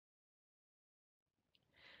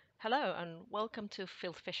Hello and welcome to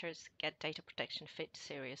Fieldfisher's Get Data Protection Fit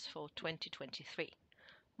series for 2023.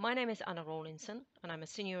 My name is Rawlinson and I'm a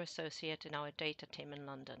Senior Associate in our data team in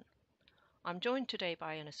London. I'm joined today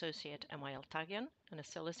by an Associate Yaltaghian and a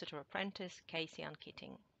Solicitor Apprentice, Kacey-Ann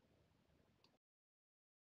Keating.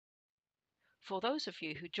 For those of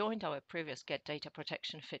you who joined our previous Get Data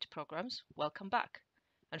Protection Fit programs, welcome back.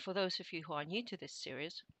 And for those of you who are new to this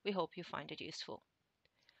series, we hope you find it useful.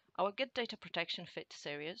 Our Get Data Protection Fit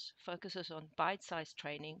series focuses on bite-sized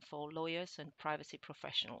training for lawyers and privacy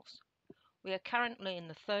professionals. We are currently in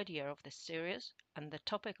the third year of this series, and the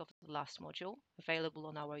topic of the last module, available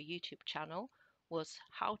on our YouTube channel, was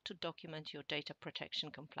how to document your data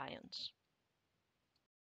protection compliance.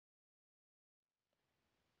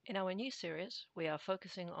 In our new series, we are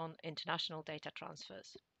focusing on international data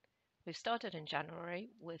transfers. We started in January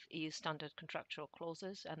with EU standard contractual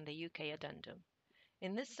clauses and the UK addendum.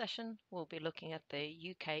 In this session, we'll be looking at the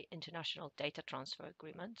UK International Data Transfer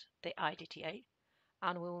Agreement, the IDTA,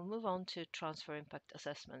 and we will move on to transfer impact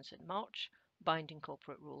assessments in March, binding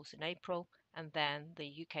corporate rules in April, and then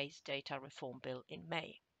the UK's Data Reform Bill in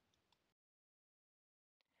May.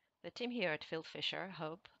 The team here at Fieldfisher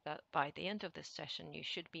hope that by the end of this session you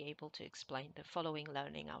should be able to explain the following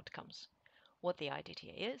learning outcomes: what the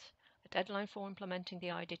IDTA is, a deadline for implementing the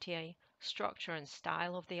IDTA, structure and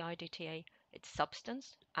style of the IDTA, its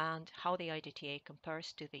substance, and how the IDTA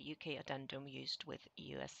compares to the UK addendum used with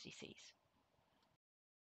EU SCCs.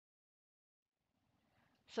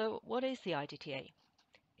 So what is the IDTA?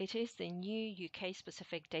 It is the new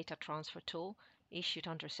UK-specific data transfer tool issued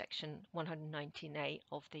under Section 119A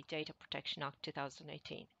of the Data Protection Act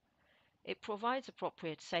 2018. It provides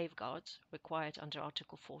appropriate safeguards required under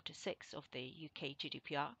Article 46 of the UK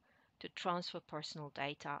GDPR to transfer personal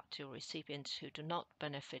data to recipients who do not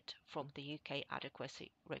benefit from the UK adequacy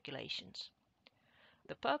regulations.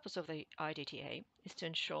 The purpose of the IDTA is to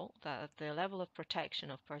ensure that the level of protection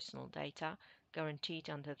of personal data guaranteed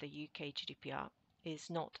under the UK GDPR is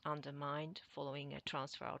not undermined following a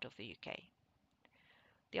transfer out of the UK.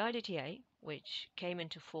 The IDTA, which came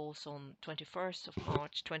into force on 21st of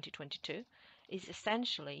March 2022, is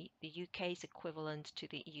essentially the UK's equivalent to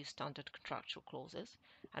the EU standard contractual clauses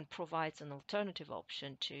and provides an alternative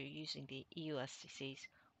option to using the EU SCCs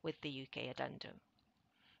with the UK addendum.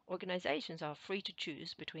 Organizations are free to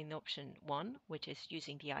choose between option 1, which is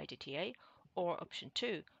using the IDTA, or option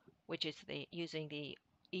 2, which is using the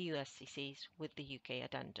EU SCCs with the UK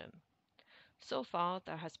addendum. So far,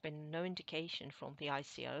 there has been no indication from the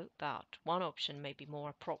ICO that one option may be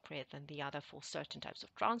more appropriate than the other for certain types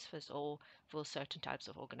of transfers or for certain types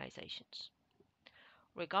of organizations.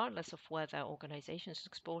 Regardless of whether organizations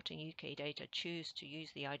exporting UK data choose to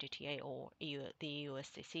use the IDTA or the EU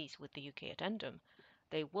SCCs with the UK addendum,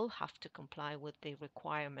 they will have to comply with the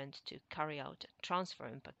requirement to carry out a transfer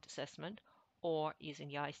impact assessment, or, using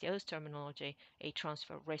the ICO's terminology, a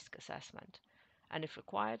transfer risk assessment. And if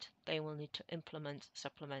required, they will need to implement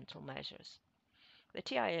supplemental measures. The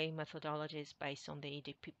TIA methodology is based on the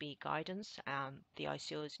EDPB guidance, and the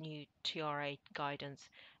ICO's new TRA guidance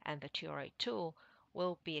and the TRA tool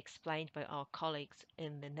will be explained by our colleagues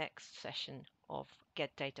in the next session of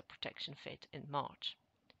Get Data Protection Fit in March.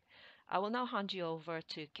 I will now hand you over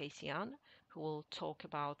to Kacey-Ann, who will talk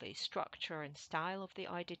about the structure and style of the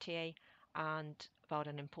IDTA and about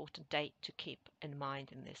an important date to keep in mind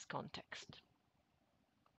in this context.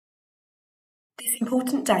 This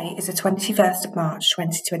important date is the 21st of March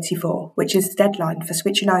 2024, which is the deadline for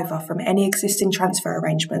switching over from any existing transfer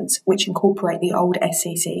arrangements which incorporate the old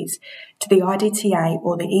SCCs to the IDTA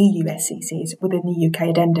or the EU SCCs within the UK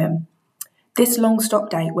addendum. This long stop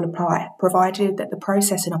date will apply, provided that the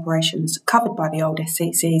processing operations covered by the old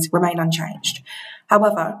SCCs remain unchanged.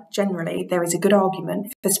 However, generally, there is a good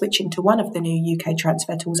argument for switching to one of the new UK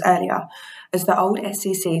transfer tools earlier, as the old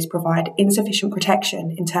SCCs provide insufficient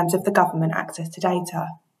protection in terms of the government access to data.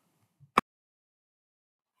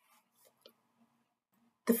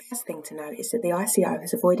 The first thing to note is that the ICO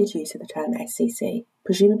has avoided use of the term SCC,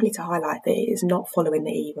 presumably to highlight that it is not following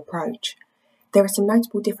the EU approach. There are some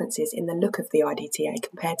notable differences in the look of the IDTA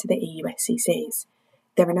compared to the EU SCCs.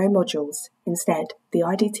 There are no modules. Instead, the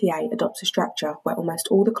IDTA adopts a structure where almost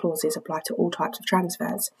all the clauses apply to all types of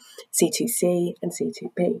transfers, C2C and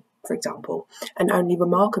C2P, for example, and only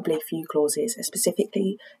remarkably few clauses are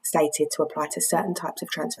specifically stated to apply to certain types of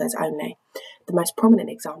transfers only. The most prominent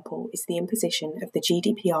example is the imposition of the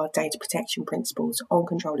GDPR data protection principles on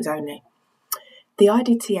controllers only. The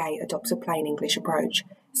IDTA adopts a plain English approach,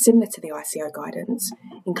 similar to the ICO guidance,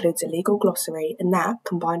 includes a legal glossary, and that,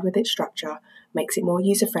 combined with its structure, makes it more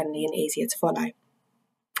user-friendly and easier to follow.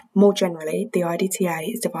 More generally, the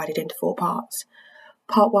IDTA is divided into 4 parts.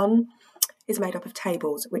 Part 1 is made up of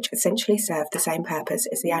tables which essentially serve the same purpose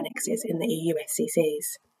as the annexes in the EU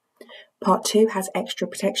SCCs. Part 2 has extra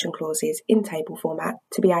protection clauses in table format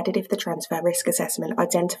to be added if the transfer risk assessment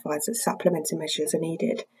identifies that supplemental measures are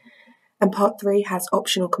needed. And Part 3 has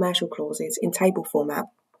optional commercial clauses in table format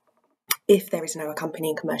if there is no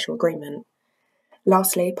accompanying commercial agreement.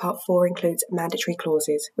 Lastly, Part 4 includes mandatory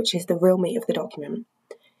clauses, which is the real meat of the document.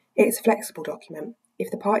 It is a flexible document.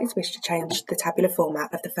 If the parties wish to change the tabular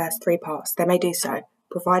format of the first 3 parts, they may do so,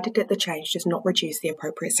 provided that the change does not reduce the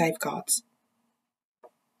appropriate safeguards.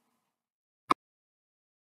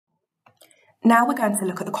 Now we're going to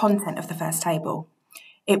look at the content of the first table.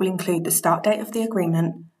 It will include the start date of the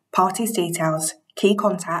agreement, parties' details, key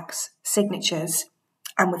contacts, signatures,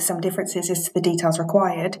 and with some differences as to the details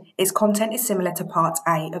required, its content is similar to Part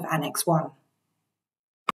A of Annex 1.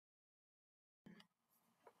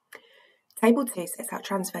 Table 2 sets out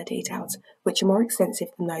transfer details, which are more extensive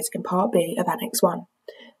than those in Part B of Annex 1.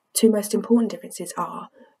 2 most important differences are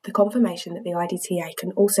the confirmation that the IDTA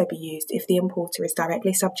can also be used if the importer is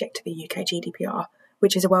directly subject to the UK GDPR,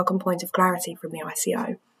 which is a welcome point of clarity from the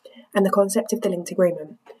ICO, and the concept of the linked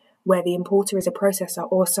agreement, where the importer is a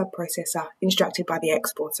processor or sub-processor instructed by the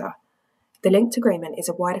exporter. The linked agreement is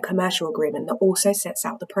a wider commercial agreement that also sets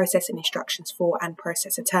out the processing instructions for and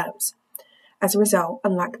processor terms. As a result,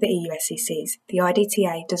 unlike the EU SCCs, the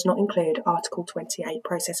IDTA does not include Article 28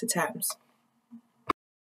 processor terms.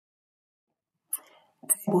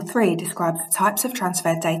 Table 3 describes the types of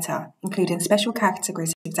transferred data, including special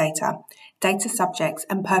categories of data, data subjects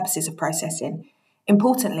and purposes of processing.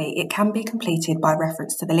 Importantly, it can be completed by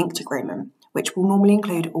reference to the linked agreement, which will normally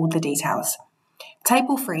include all the details.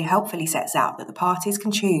 Table 3 helpfully sets out that the parties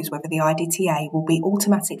can choose whether the IDTA will be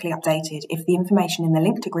automatically updated if the information in the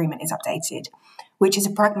linked agreement is updated, which is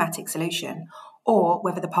a pragmatic solution, or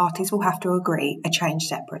whether the parties will have to agree a change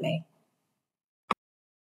separately.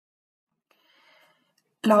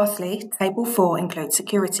 Lastly, Table 4 includes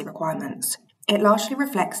security requirements. It largely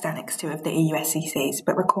reflects Annex 2 of the EU SCCs,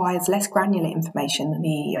 but requires less granular information than the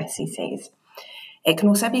EU SCCs. It can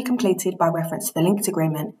also be completed by reference to the linked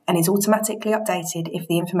agreement and is automatically updated if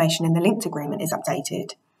the information in the linked agreement is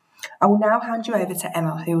updated. I will now hand you over to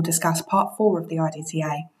Emma, who will discuss Part 4 of the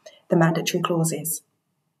IDTA, the mandatory clauses.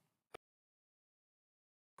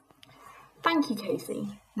 Thank you,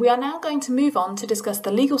 Kacey. We are now going to move on to discuss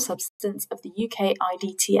the legal substance of the UK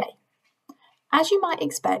IDTA. As you might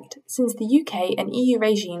expect, since the UK and EU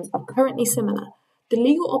regimes are currently similar, the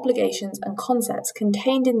legal obligations and concepts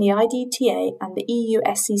contained in the IDTA and the EU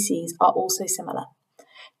SCCs are also similar.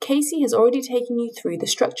 Kacey has already taken you through the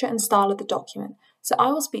structure and style of the document, so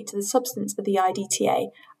I will speak to the substance of the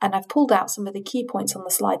IDTA, and I've pulled out some of the key points on the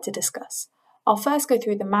slide to discuss. I'll first go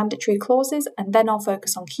through the mandatory clauses, and then I'll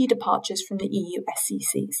focus on key departures from the EU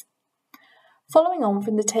SCCs. Following on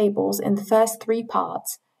from the tables in the first 3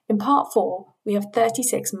 parts, in Part 4 we have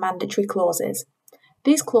 36 mandatory clauses.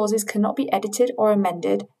 These clauses cannot be edited or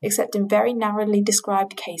amended except in very narrowly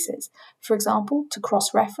described cases, for example, to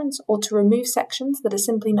cross-reference or to remove sections that are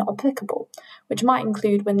simply not applicable, which might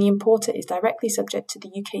include when the importer is directly subject to the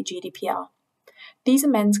UK GDPR. These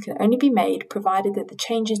amends can only be made provided that the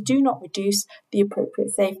changes do not reduce the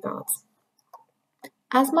appropriate safeguards.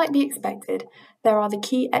 As might be expected, there are the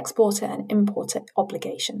key exporter and importer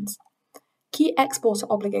obligations. Key exporter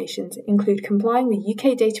obligations include complying with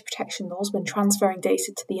UK data protection laws when transferring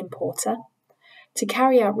data to the importer, to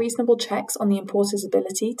carry out reasonable checks on the importer's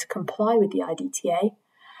ability to comply with the IDTA,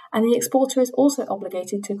 and the exporter is also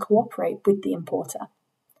obligated to cooperate with the importer.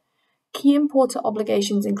 Key importer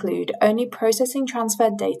obligations include only processing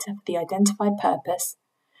transferred data for the identified purpose,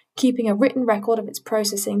 keeping a written record of its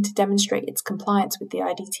processing to demonstrate its compliance with the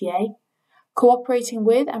IDTA, cooperating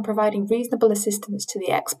with and providing reasonable assistance to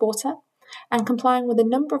the exporter, and complying with a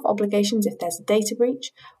number of obligations if there's a data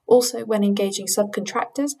breach, also when engaging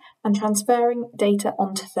subcontractors and transferring data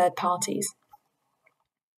onto third parties.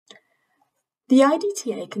 The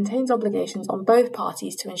IDTA contains obligations on both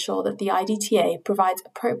parties to ensure that the IDTA provides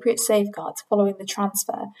appropriate safeguards following the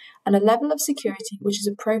transfer and a level of security which is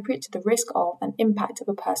appropriate to the risk of and impact of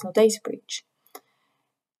a personal data breach.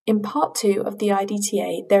 In Part 2 of the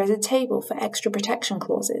IDTA, there is a table for extra protection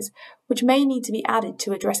clauses, which may need to be added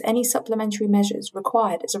to address any supplementary measures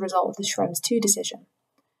required as a result of the Schrems II decision.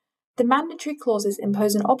 The mandatory clauses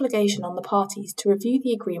impose an obligation on the parties to review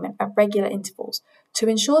the agreement at regular intervals to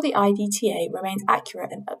ensure the IDTA remains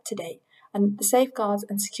accurate and up to date, and that the safeguards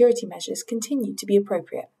and security measures continue to be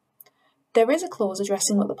appropriate. There is a clause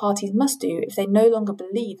addressing what the parties must do if they no longer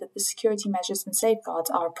believe that the security measures and safeguards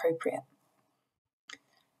are appropriate.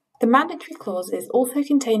 The mandatory clauses also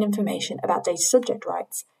contain information about data subject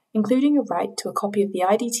rights, including a right to a copy of the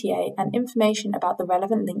IDTA and information about the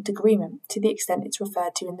relevant linked agreement to the extent it's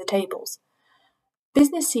referred to in the tables.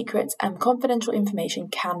 Business secrets and confidential information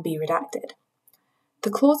can be redacted.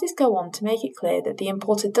 The clauses go on to make it clear that the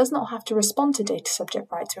importer does not have to respond to data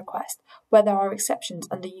subject rights request where there are exceptions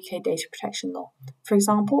under UK data protection law, for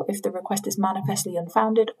example, if the request is manifestly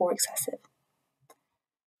unfounded or excessive.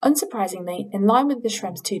 Unsurprisingly, in line with the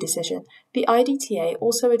Schrems II decision, the IDTA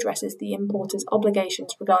also addresses the importer's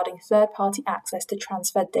obligations regarding third-party access to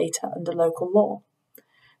transferred data under local law.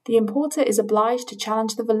 The importer is obliged to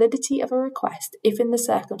challenge the validity of a request if in the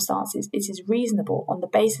circumstances it is reasonable on the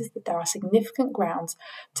basis that there are significant grounds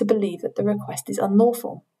to believe that the request is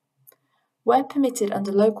unlawful. Where permitted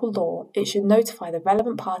under local law, it should notify the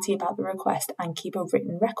relevant party about the request and keep a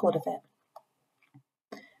written record of it.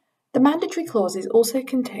 The mandatory clauses also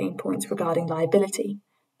contain points regarding liability.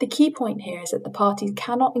 The key point here is that the parties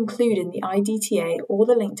cannot include in the IDTA or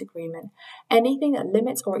the linked agreement anything that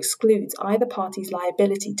limits or excludes either party's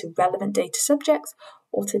liability to relevant data subjects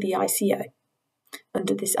or to the ICO,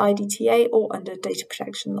 under this IDTA or under data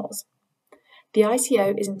protection laws. The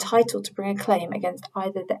ICO is entitled to bring a claim against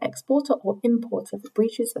either the exporter or importer for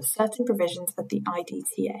breaches of certain provisions of the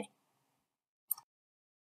IDTA.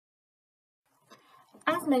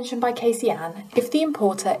 As mentioned by Kacey-Ann, if the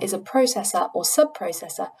importer is a processor or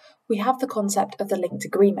sub-processor, we have the concept of the linked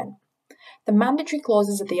agreement. The mandatory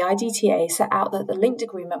clauses of the IDTA set out that the linked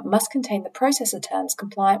agreement must contain the processor terms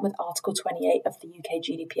compliant with Article 28 of the UK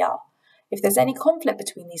GDPR. If there's any conflict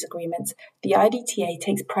between these agreements, the IDTA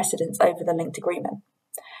takes precedence over the linked agreement.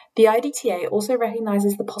 The IDTA also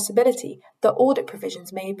recognises the possibility that audit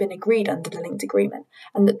provisions may have been agreed under the linked agreement,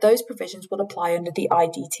 and that those provisions will apply under the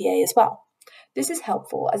IDTA as well. This is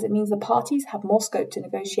helpful as it means the parties have more scope to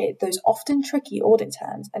negotiate those often tricky audit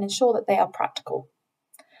terms and ensure that they are practical.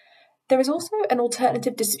 There is also an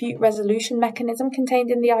alternative dispute resolution mechanism contained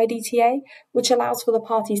in the IDTA, which allows for the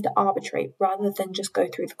parties to arbitrate rather than just go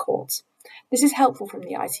through the courts. This is helpful from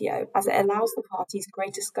the ICO as it allows the parties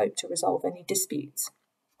greater scope to resolve any disputes.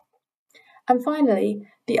 And finally,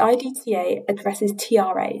 the IDTA addresses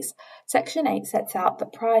TRAs. Section 8 sets out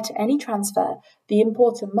that prior to any transfer, the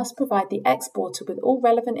importer must provide the exporter with all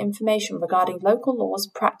relevant information regarding local laws,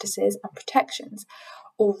 practices, and protections,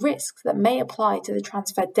 or risks that may apply to the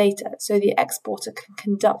transferred data so the exporter can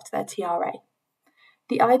conduct their TRA.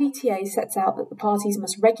 The IDTA sets out that the parties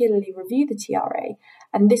must regularly review the TRA,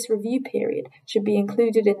 and this review period should be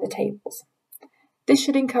included in the tables. This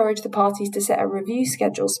should encourage the parties to set a review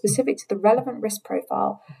schedule specific to the relevant risk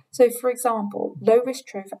profile. So, for example, low-risk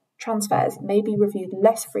transfers may be reviewed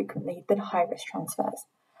less frequently than high-risk transfers.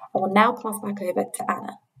 I will now pass back over to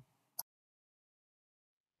Anna.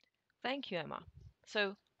 Thank you, Emma.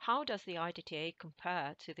 So, how does the IDTA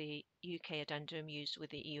compare to the UK addendum used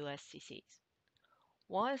with the EU SCCs?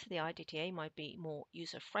 Whilst the IDTA might be more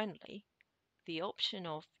user-friendly, the option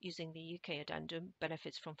of using the UK addendum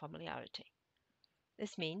benefits from familiarity.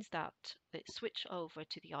 This means that the switch over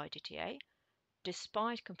to the IDTA,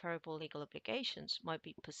 despite comparable legal obligations, might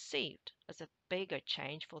be perceived as a bigger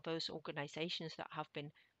change for those organizations that have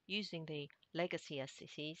been using the legacy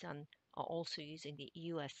SCCs and are also using the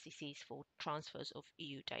EU SCCs for transfers of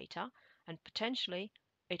EU data, and potentially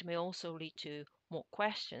it may also lead to more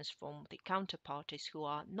questions from the counterparties who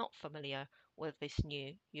are not familiar with this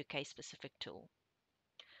new UK-specific tool.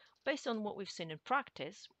 Based on what we've seen in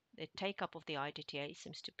practice, the take-up of the IDTA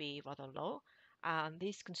seems to be rather low, and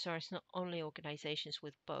this concerns not only organizations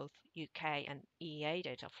with both UK and EEA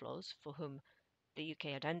data flows, for whom the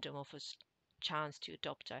UK addendum offers chance to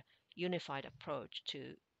adopt a unified approach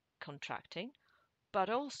to contracting, but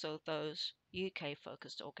also those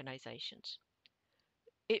UK-focused organizations.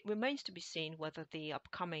 It remains to be seen whether the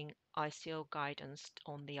upcoming ICO guidance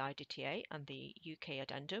on the IDTA and the UK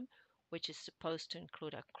addendum, which is supposed to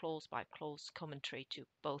include a clause-by-clause commentary to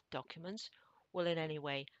both documents, will in any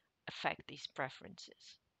way affect these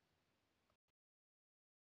preferences.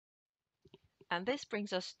 And this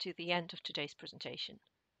brings us to the end of today's presentation.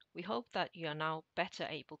 We hope that you are now better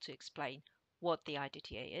able to explain what the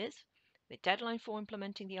IDTA is, the deadline for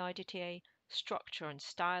implementing the IDTA, structure and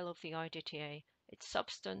style of the IDTA, its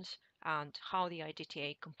substance, and how the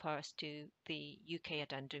IDTA compares to the UK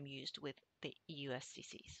addendum used with the EU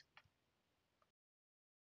SCCs.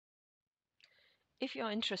 If you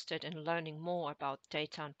are interested in learning more about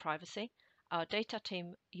data and privacy, our Data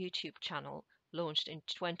Team YouTube channel, launched in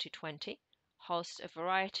 2020, hosts a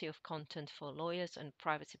variety of content for lawyers and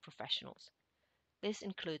privacy professionals. This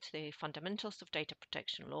includes the fundamentals of data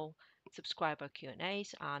protection law, subscriber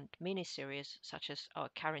Q&As, and mini-series such as our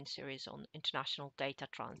current series on international data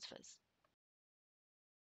transfers.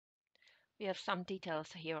 We have some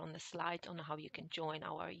details here on the slide on how you can join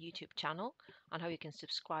our YouTube channel and how you can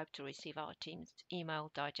subscribe to receive our team's email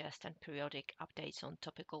digest and periodic updates on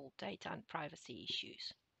topical data and privacy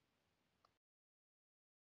issues.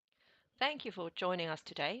 Thank you for joining us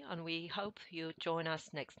today, and we hope you join us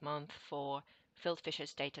next month for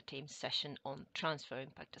Fieldfisher's data team's session on transfer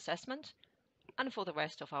impact assessment and for the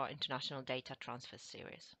rest of our international data transfer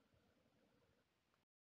series.